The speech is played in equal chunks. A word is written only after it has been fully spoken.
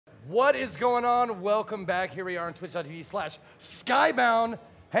What is going on? Welcome back. Here we are on twitch.tv/Skybound,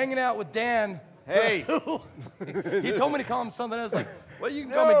 hanging out with Dan. Hey. He told me to call him something else. Like, well, you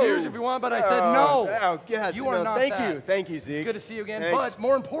can call me Deers if you want, but I said no. Oh, yes. You are not Thank that. you. Thank you, Zeke. It's good to see you again. Thanks. But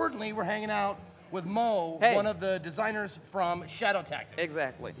more importantly, we're hanging out with Mo, Hey. one of the designers from Shadow Tactics.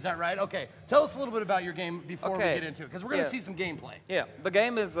 Exactly. Is that right? Okay. Tell us a little bit about your game before we Okay. get into it, because we're going to Yeah. see some gameplay. Yeah, the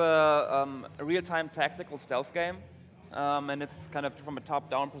game is a real-time tactical stealth game, and it's kind of from a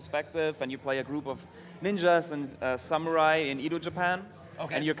top-down perspective, and you play a group of ninjas and samurai in Edo, Japan,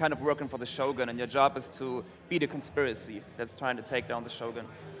 Okay. and you're kind of working for the Shogun, and your job is to beat a conspiracy that's trying to take down the Shogun.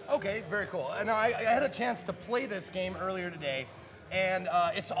 Okay, very cool. And I had a chance to play this game earlier today, and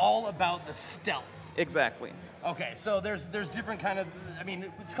it's all about the stealth. Exactly. Okay, so there's different kind of, I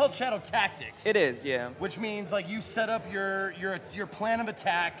mean, it's called Shadow Tactics. It is, yeah. Which means like you set up your plan of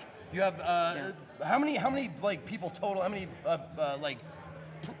attack. You have how many like people total? How many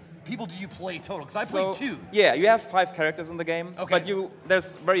people do you play total? Because I played 2. Yeah, you have 5 characters in the game, Okay. but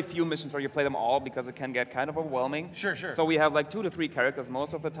there's very few missions where you play them all because it can get kind of overwhelming. Sure, sure. So we have like 2 to 3 characters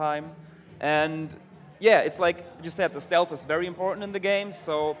most of the time, and yeah, it's like you said, the stealth is very important in the game.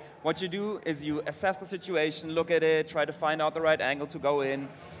 So what you do is you assess the situation, look at it, try to find out the right angle to go in,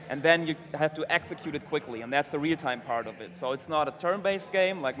 and then you have to execute it quickly, and that's the real-time part of it. So it's not a turn-based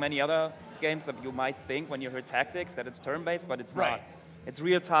game like many other games that you might think when you hear tactics, that it's turn-based, but it's Right. not. It's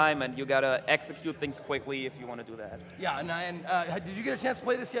real-time, and you gotta execute things quickly if you want to do that. Yeah, and did you get a chance to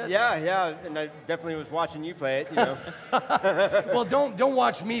play this yet? Yeah, and I definitely was watching you play it, you know. Well, don't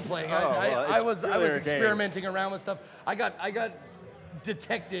watch me playing. Well, I was really entertaining. experimenting around with stuff. I got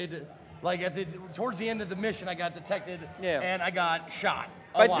detected like towards the end of the mission. I got detected, Yeah. and I got shot.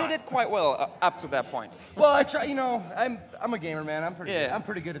 But lot. you did quite well up to that point. Well, I try. You know, I'm a gamer, man. I'm pretty. Yeah. I'm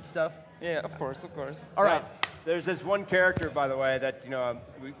pretty good at stuff. Yeah, of course, of course. All right. Now, there's this one character, by the way, that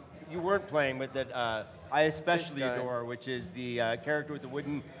you weren't playing with that I especially This guy. adore, which is the character with the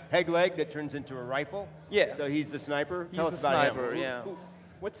wooden peg leg that turns into a rifle. Yeah. So he's the sniper. He's Tell the us about sniper, him. yeah.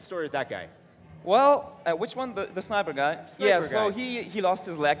 What's the story of that guy? Well, which one? The sniper guy? Sniper So guy. he lost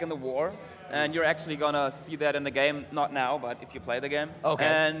his leg in the war, and you're actually gonna see that in the game, not now, but if you play the game. Okay.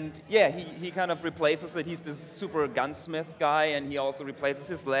 And yeah, he kind of replaces it. He's this super gunsmith guy, and he also replaces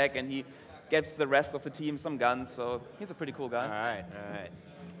his leg, and he gives the rest of the team some guns, so he's a pretty cool guy. All right.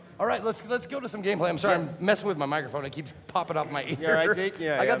 All right, let's go to some gameplay. I'm sorry, Yes. I'm messing with my microphone. It keeps popping off my ear. You all right, Zeke?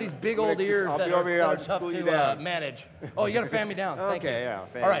 Yeah, I got yeah. these big I'm gonna old just- ears I'll that be are, over here, that I'll are just tough pull you to down. manage. Oh, you got to fan me down. Thank Okay, you. yeah,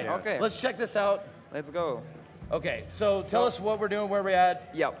 fan All right, you down. Okay. let's check this out. Let's go. Okay, so tell us what we're doing, where we're at.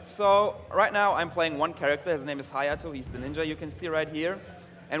 Yeah, so right now I'm playing one character. His name is Hayato. He's the ninja you can see right here.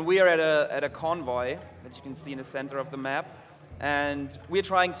 And we are at a convoy that you can see in the center of the map. And we're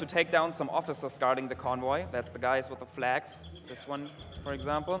trying to take down some officers guarding the convoy. That's the guys with the flags, this one, for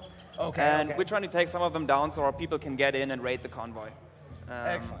example. Okay, And okay. we're trying to take some of them down so our people can get in and raid the convoy.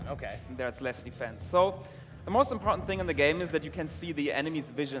 Excellent, okay. There's less defense. So the most important thing in the game is that you can see the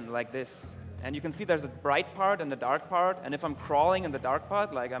enemy's vision like this. And you can see there's a bright part and a dark part. And if I'm crawling in the dark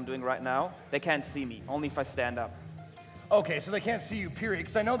part, like I'm doing right now, they can't see me, only if I stand up. Okay, so they can't see you, period.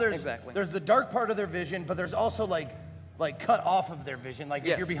 Because I know there's the dark part of their vision, but there's also like cut off of their vision. Like if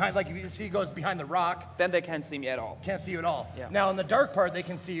Yes. you're behind, like if you see it goes behind the rock, Then they can't see me at all. can't see you at all. Yeah. Now in the dark part, they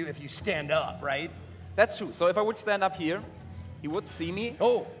can see you if you stand up, right? That's true. So if I would stand up here, he would see me.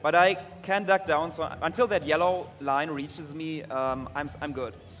 Oh. But I can duck down. So until that yellow line reaches me, I'm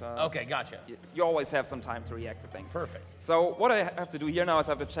good. So Okay, gotcha. you always have some time to react to things. Perfect. So what I have to do here now is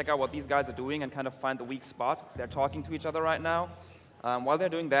I have to check out what these guys are doing and kind of find the weak spot. They're talking to each other right now. While they're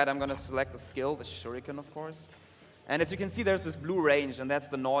doing that, I'm going to select the skill, the shuriken, of course. And as you can see, there's this blue range, and that's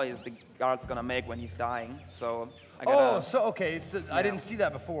the noise the guard's going to make when he's dying. So I gotta... Oh, so okay, so I didn't see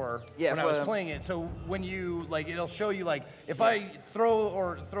that before Yeah, when I so, was playing it. So when you it'll show you if I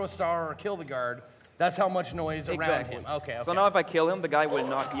throw a star or kill the guard, that's how much noise around him. Okay. So now if I kill him, the guy will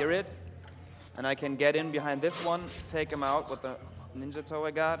not hear it, and I can get in behind this one, take him out with the ninja toe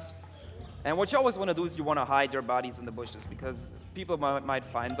I got. And what you always want to do is you want to hide your bodies in the bushes because people might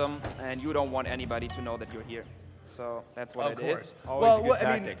find them, and you don't want anybody to know that you're here. So that's what I did. Of course. Always a good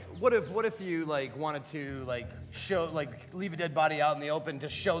I mean, tactic. what if you wanted to show leave a dead body out in the open to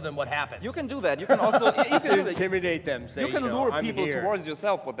show them what happens? You can do that. You can also you can do To that. intimidate them. Say, You can lure I'm people here. towards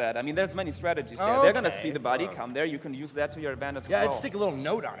yourself with that. I mean, there's many strategies there. They're going to Okay. see the body come there. You can use that to your advantage Yeah, as I'd well. stick a little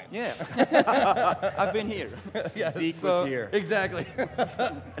note on it. Yeah. I've been here. Yeah, Zeke So- was here. exactly.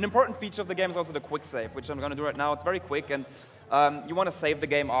 An important feature of the game is also the quick save, which I'm going to do right now. It's very quick, and you want to save the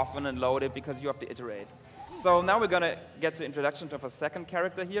game often and load it because you have to iterate. So now we're going to get to introduction to our second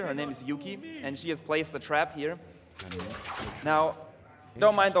character here. Her name is Yuki, and she has placed a trap here. Now,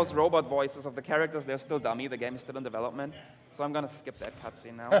 Don't mind those robot voices of the characters. They're still dummy. The game is still in development. So I'm going to skip that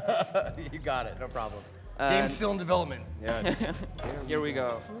cutscene now. You got it, no problem. And Game's still in development. Yeah. here we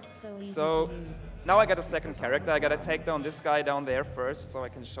go. Looks so easy So for you. now I got a second character. I got to take down this guy down there first so I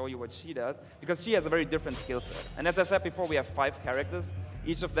can show you what she does. Because she has a very different skill set. And as I said before, we have 5 characters.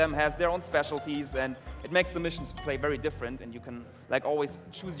 Each of them has their own specialties, and it makes the missions play very different. And you can like always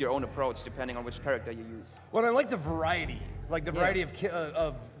choose your own approach depending on which character you use. Well, I like the variety, variety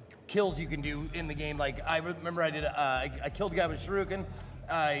of kills you can do in the game. Like I remember I did, I killed a guy with Shogun.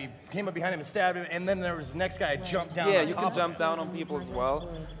 I came up behind him and stabbed him, and then there was the next guy I jumped down. Yeah, on you top can of jump him. down on people as well.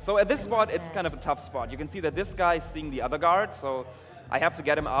 So at this spot, it's kind of a tough spot. You can see that this guy is seeing the other guard, so I have to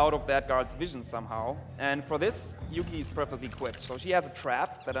get him out of that guard's vision somehow. And for this, Yuki is perfectly equipped. So she has a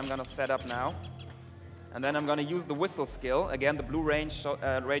trap that I'm going to set up now. And then I'm going to use the whistle skill. Again, the blue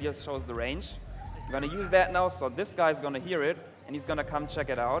radius shows the range. I'm going to use that now, so this guy's going to hear it, and he's going to come check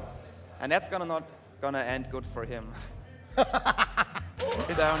it out. And that's not going to end good for him.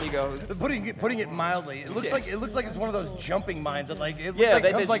 Down he goes. Putting it mildly, it looks Yes. like it's one of those jumping mines that like it looks Yeah, like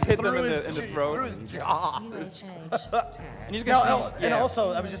they comes just like hit them through in his the j- throat. through his jaw. You may change. And you can Now, see, and yeah.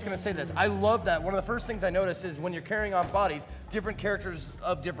 also, I was just going to say this. I love that. One of the first things I noticed is when you're carrying off bodies, different characters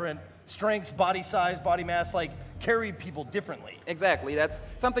of different strengths, body size, body mass, like carry people differently. Exactly, that's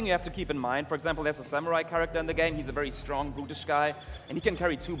something you have to keep in mind. For example, there's a samurai character in the game. He's a very strong, brutish guy, and he can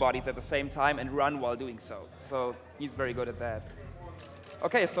carry 2 bodies at the same time and run while doing so. So he's very good at that.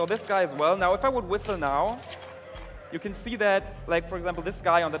 Okay, so this guy as well. Now, if I would whistle now, you can see that, like, for example, this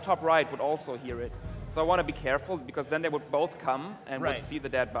guy on the top right would also hear it. So I want to be careful, because then they would both come and Right. would see the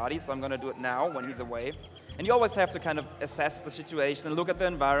dead body. So I'm going to do it now when he's away. And you always have to kind of assess the situation and look at the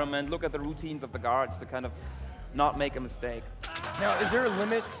environment, look at the routines of the guards to kind of not make a mistake. Now, is there a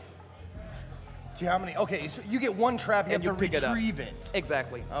limit to how many? Okay, so you get one trap, you And have you to pick it up. retrieve it.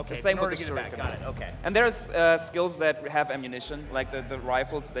 Exactly. Okay, The same in order with the to get it back. shuriken. Got it. Okay. And there's skills that have ammunition, like the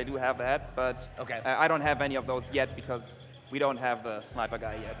rifles, they do have that, but Okay. I don't have any of those yet because we don't have the sniper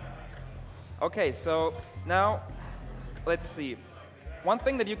guy yet. Okay, so now, let's see. One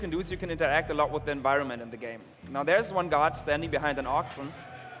thing that you can do is you can interact a lot with the environment in the game. Now there's one guard standing behind an oxen,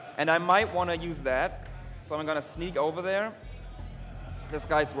 and I might want to use that. So I'm going to sneak over there. This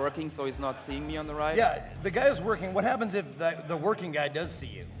guy's working, so he's not seeing me on the right. Yeah, the guy who's working. What happens if the working guy does see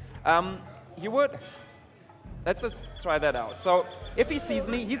you? He would. Let's just try that out. So if he sees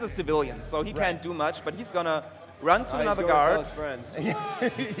me, he's a civilian, so he can't do much, but he's going to run to another guard,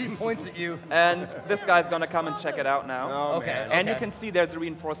 He points at you. and this guy's going to come and check it out now. Oh, Okay. man. And you can see there's a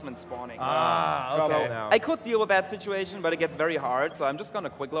reinforcement spawning. Ah, Trouble okay. now. I could deal with that situation, but it gets very hard, so I'm just going to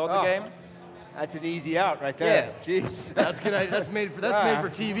quick load the Oh. game. That's an easy out right there. Jeez. That's good. That's made for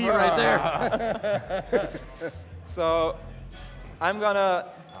TV right there. So I'm going to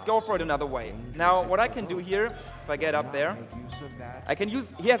go for it another way. Now, what I can do here, if I get up there, I can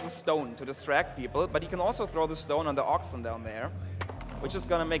use, he has a stone to distract people, but he can also throw the stone on the oxen down there, which is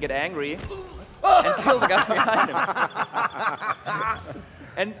going to make it angry and kill the guy behind him.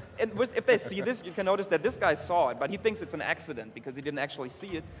 And if they see this, you can notice that this guy saw it, but he thinks it's an accident because he didn't actually see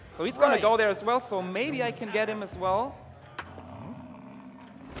it. So he's going Right. to go there as well, so maybe I can get him as well.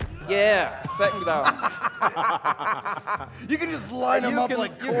 Yeah, second down. You can just line them You up can-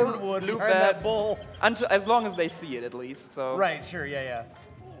 like you can cordwood loop behind that. that bull. As long as they see it, at least. So Right, sure, yeah.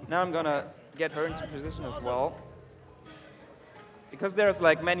 now I'm gonna get her into position as well. Because there's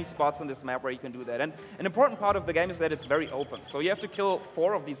like many spots on this map where you can do that. And an important part of the game is that it's very open. So you have to kill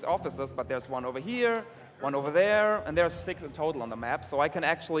 4 of these officers, but there's one over here, one over there, and there's 6 in total on the map. So I can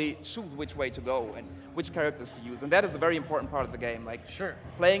actually choose which way to go and which characters to use. And that is a very important part of the game. Like Sure.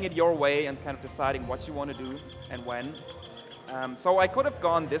 playing it your way and kind of deciding what you want to do and when. So I could have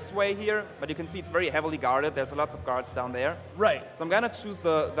gone this way here, but you can see it's very heavily guarded. There's lots of guards down there. Right. So I'm gonna choose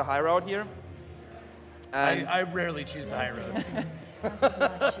the high route here. And I rarely choose the high road.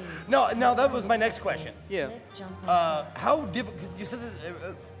 Bless you. No, that was my next question. yeah, Let's jump into How difficult? You said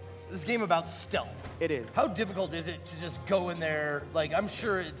this game about stealth. it is. How difficult is it to just go in there? Like, I'm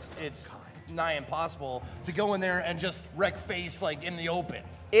sure it's nigh impossible to go in there and just wreck face like in the open.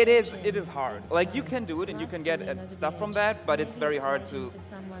 It is hard. Like you can do it and you can get stuff from that, but it's very hard to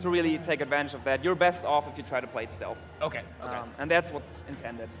really take advantage of that. You're best off if you try to play it stealth. Okay. And that's what's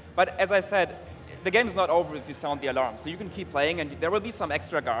intended. But as I said, the game's not over if you sound the alarm. So you can keep playing and there will be some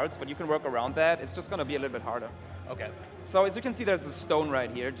extra guards, but you can work around that. It's just gonna be a little bit harder. Okay. So as you can see, there's a stone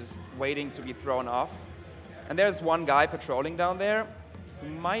right here, just waiting to be thrown off. And there's one guy patrolling down there who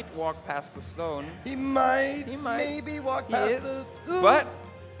might walk past the stone. He might He might. maybe walk He past is. the. Ooh. But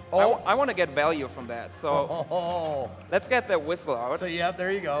I want to get value from that. So let's get the whistle out. So yeah,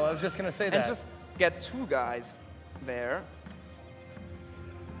 there you go. I was just gonna say that. And just get 2 guys there.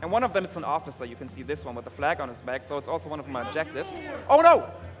 And one of them is an officer. You can see this one with the flag on his back. So it's also one of my objectives. Oh no!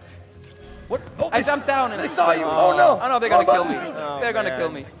 What? Oh, I jumped down and they saw you. Oh no! Oh no, they're gonna kill me. Oh, They're gonna man.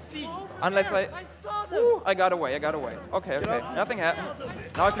 kill me. Unless I Ooh, I got away. Okay. Nothing happened.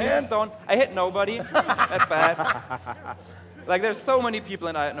 Now I can use the stone. I hit nobody. That's bad. Like there's so many people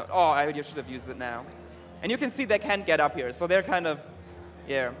and I should have used it now. And you can see they can't get up here. So they're kind of,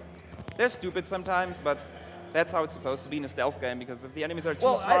 yeah. They're stupid sometimes, but that's how it's supposed to be in a stealth game, because if the enemies are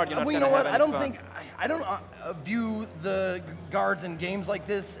too smart, you're not going to have any fun. I don't view the guards in games like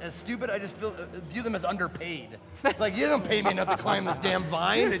this as stupid. I just view them as underpaid. It's like, you don't pay me enough to climb this damn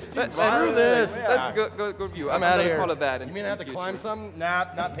vine. It's too Screw this. That's a good view. I'm out of here. Call it that. You mean I have to climb some? Nah,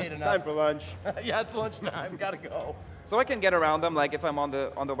 not paid enough. Time for lunch. Yeah, it's lunchtime. Gotta go. So I can get around them, like if I'm on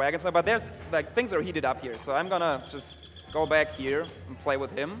the wagon side, but there's like things are heated up here. So I'm gonna just go back here and play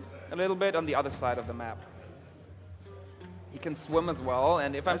with him a little bit on the other side of the map. He can swim as well,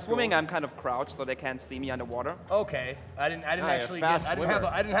 and if I'm swimming, I'm kind of crouched so they can't see me underwater. Okay, I didn't actually guess. I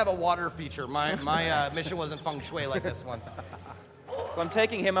didn't have a water feature. My mission wasn't feng shui like this one. So I'm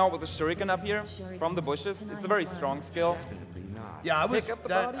taking him out with a shuriken up here from the bushes. It's a very strong skill. Yeah,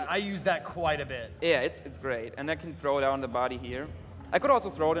 I use that quite a bit. Yeah, it's great, and I can throw down the body here. I could also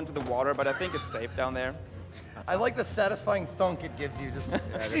throw it into the water, but I think it's safe down there. I like the satisfying thunk it gives you. Just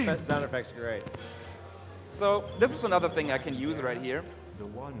Yeah, the sound effect's great. So this is another thing I can use right here. The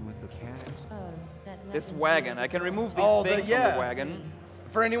one with the cat. This wagon. I can remove these things from the wagon.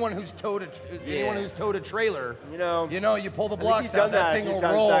 For anyone who's towed a trailer, you know, you pull the blocks out, that thing a few will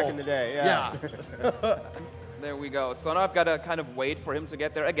times roll. back in the day. Yeah. There we go. So now I've got to kind of wait for him to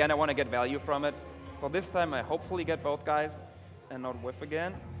get there. Again, I want to get value from it. So this time I hopefully get both guys and not whiff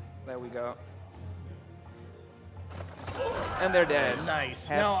again. There we go. And they're dead. Nice.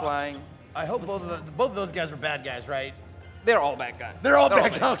 Hats flying. I hope both of those guys were bad guys, right? They're all bad guys. They're all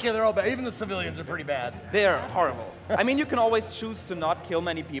bad. Okay, they're all bad. Even the civilians are pretty bad. They're horrible. I mean, you can always choose to not kill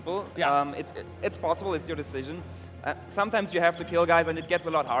many people. Yeah. It's possible. It's your decision. Sometimes you have to kill guys, and it gets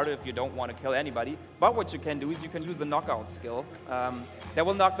a lot harder if you don't want to kill anybody. But what you can do is you can use a knockout skill. That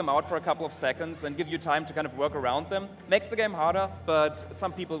will knock them out for a couple of seconds and give you time to kind of work around them. Makes the game harder, but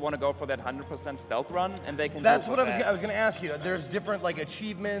some people want to go for that 100% stealth run, and they can. That's what I was going to ask you. There's different like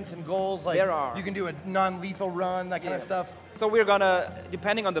achievements and goals. Like there are. You can do a non-lethal run, that kind of stuff. So we're gonna,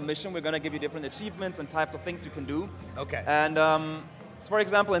 depending on the mission, we're gonna give you different achievements and types of things you can do. Okay. And so for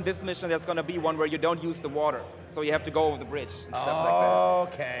example, in this mission, there's gonna be one where you don't use the water, so you have to go over the bridge and stuff like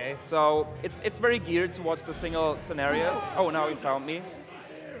that. Okay. So it's very geared towards the single scenarios. Oh, now you found me.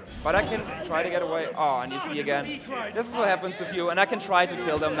 But I can try to get away. Oh, and you see again. This is what happens if you, and I can try to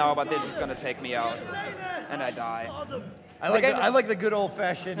kill them now, but they're just gonna take me out, and I die. I like the good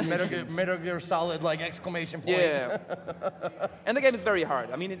old-fashioned Metal Gear Solid like exclamation point. Yeah. And the game is very hard.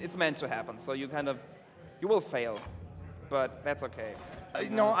 I mean, it's meant to happen, so you will fail, but that's okay.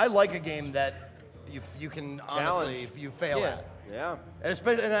 No, I like a game that you can honestly, if you fail at. Yeah.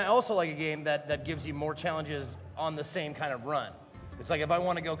 And I also like a game that gives you more challenges on the same kind of run. It's like if I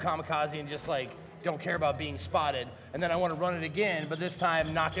want to go kamikaze and just like don't care about being spotted, and then I want to run it again, but this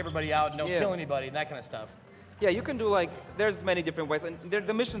time knock everybody out and don't kill anybody, that kind of stuff. Yeah, you can do like, there's many different ways, and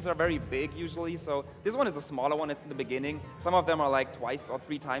the missions are very big usually, so this one is a smaller one, it's in the beginning. Some of them are like twice or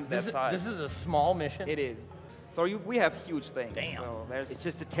 3 times that size. This is a small mission? It is. So we have huge things. Damn. So It's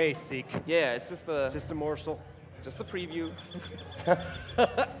just a taste, Zeke. yeah, it's just Just a morsel. just a preview.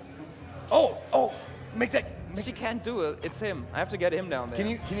 Make that. She can't do it, it's him. I have to get him down there.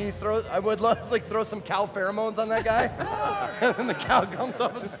 Can you throw? I would love like throw some cow pheromones on that guy, and then the cow comes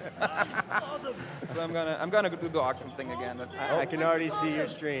up. So I'm gonna do the oxen thing again. I can already see your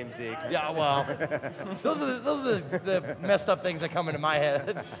stream, Zeke. Yeah, well, those are the messed up things that come into my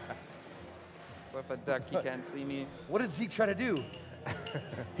head. So if I duck, he can't see me. What did Zeke try to do?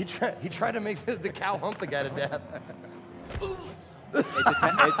 He tried to make the cow hump the guy to death.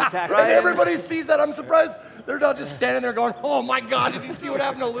 It's attack. And everybody sees that. I'm surprised they're not just standing there going, "Oh my God, did you see what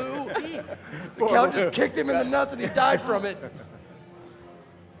happened to Lou?" The cow just kicked him in the nuts and he died from it.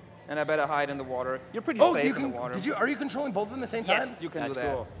 And I better hide in the water. You're pretty safe in the water. Are you controlling both of them at the same time? Yes, you can That's do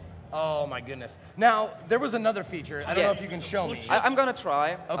that. cool. Oh my goodness. Now, there was another feature. I don't know if you can show me. I'm gonna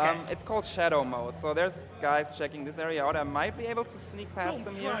try. Okay. It's called shadow mode. So there's guys checking this area out. I might be able to sneak past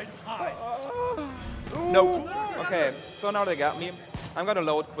them here. Nope. Okay, so now they got me. I'm gonna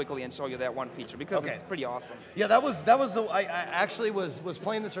load quickly and show you that one feature because it's pretty awesome. Yeah, that was I actually was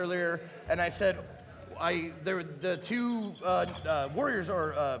playing this earlier and I said, the two warriors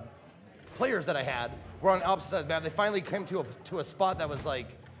or players that I had were on opposite sides. Man, they finally came to a spot that was like,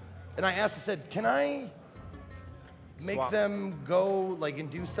 and I asked, I said, can I make Swap. them go like and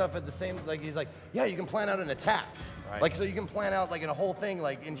do stuff at the same, like he's like, yeah, you can plan out an attack. Right. Like, so you can plan out like in a whole thing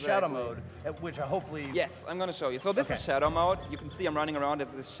like in shadow mode, which I hopefully. Yes, I'm gonna show you. So this Okay. is shadow mode. You can see I'm running around as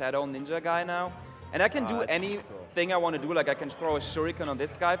this shadow ninja guy now. And I can do that's anything I want to do. Like I can throw a shuriken on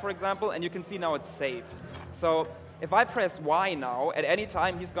this guy, for example, and you can see now it's saved. So if I press Y now, at any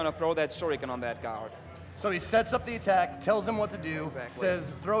time he's gonna throw that shuriken on that guard. So he sets up the attack, tells him what to do, Exactly.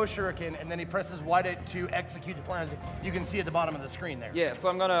 says throw a shuriken, and then he presses Y to execute the plan. As you can see at the bottom of the screen there. Yeah, so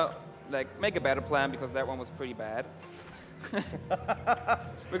I'm gonna like make a better plan because that one was pretty bad.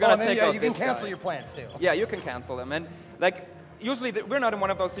 We're gonna and then, take yeah, out you can this cancel guy. your plans too. Yeah, you can cancel them. And like, usually we're not in one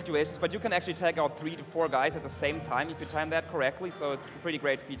of those situations, but you can actually take out 3 to 4 guys at the same time if you time that correctly. So it's a pretty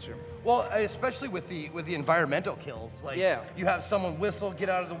great feature. Well, especially with the environmental kills, like Yeah. you have someone whistle, get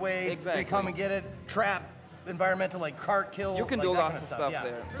out of the way, Exactly. they come and get it, trap, environmental like cart kill. You can like do that lots kind of stuff yeah.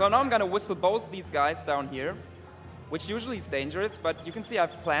 there. So now I'm gonna whistle both these guys down here, which usually is dangerous, but you can see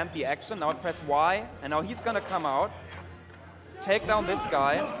I've planned the action. Now I press Y, and now he's gonna come out, take down this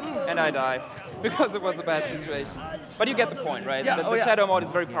guy, and I die because it was a bad situation. But you get the point, right? Yeah, The shadow mode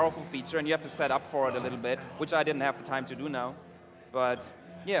is a very powerful feature, and you have to set up for it a little bit, which I didn't have the time to do now. But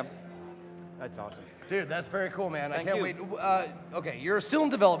yeah, That's awesome. Dude, that's very cool, man. I Thank can't you. wait. Okay, you're still in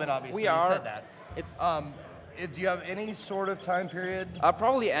development, obviously. we are. You said that. It's Do you have any sort of time period?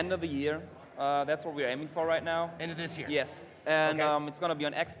 probably end of the year. That's what we're aiming for right now. End of this year. Yes, and Okay. it's gonna be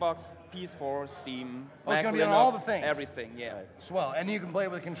on Xbox, PS4, Steam, Oh, it's Mac gonna be on all the Linux, things. everything. Yeah. Swell. And you can play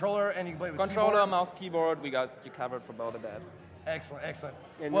it with a controller, and you can play it with Controller, keyboard. mouse, keyboard, we got you covered for both of that. Excellent, excellent.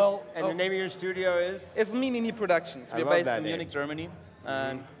 And, well, the name of your studio is? It's Me Productions. I We're love based that in name. Munich, Germany,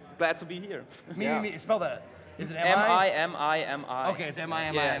 and glad to be here. me, spell that. Is it M-I-M-I-M-I. Okay, it's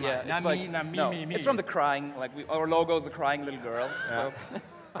M-I-M-I-M-I. Yeah, yeah. Not It's me, like, not me, no, me. It's from the crying, like our logo is a crying little girl. So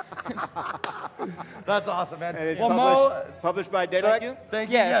That's awesome, man. And it's Well, Mo, published by Daedalus? thank you. Thank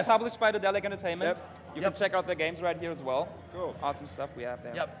you, Yeah, yes. it's published by the Delic Entertainment. Yep. You Yep. can check out the games right here as well. Cool. Awesome stuff we have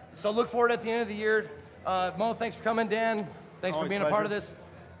there. Yep. So look forward at the end of the year. Mo, thanks for coming. Dan, thanks for Always being a part of pleasure.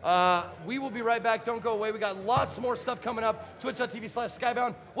 this. We will be right back. Don't go away. We got lots more stuff coming up.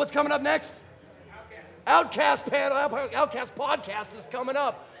 Twitch.tv/Skybound. What's coming up next? Outcast panel. Outcast podcast is coming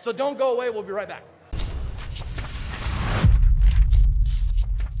up. So don't go away. We'll be right back.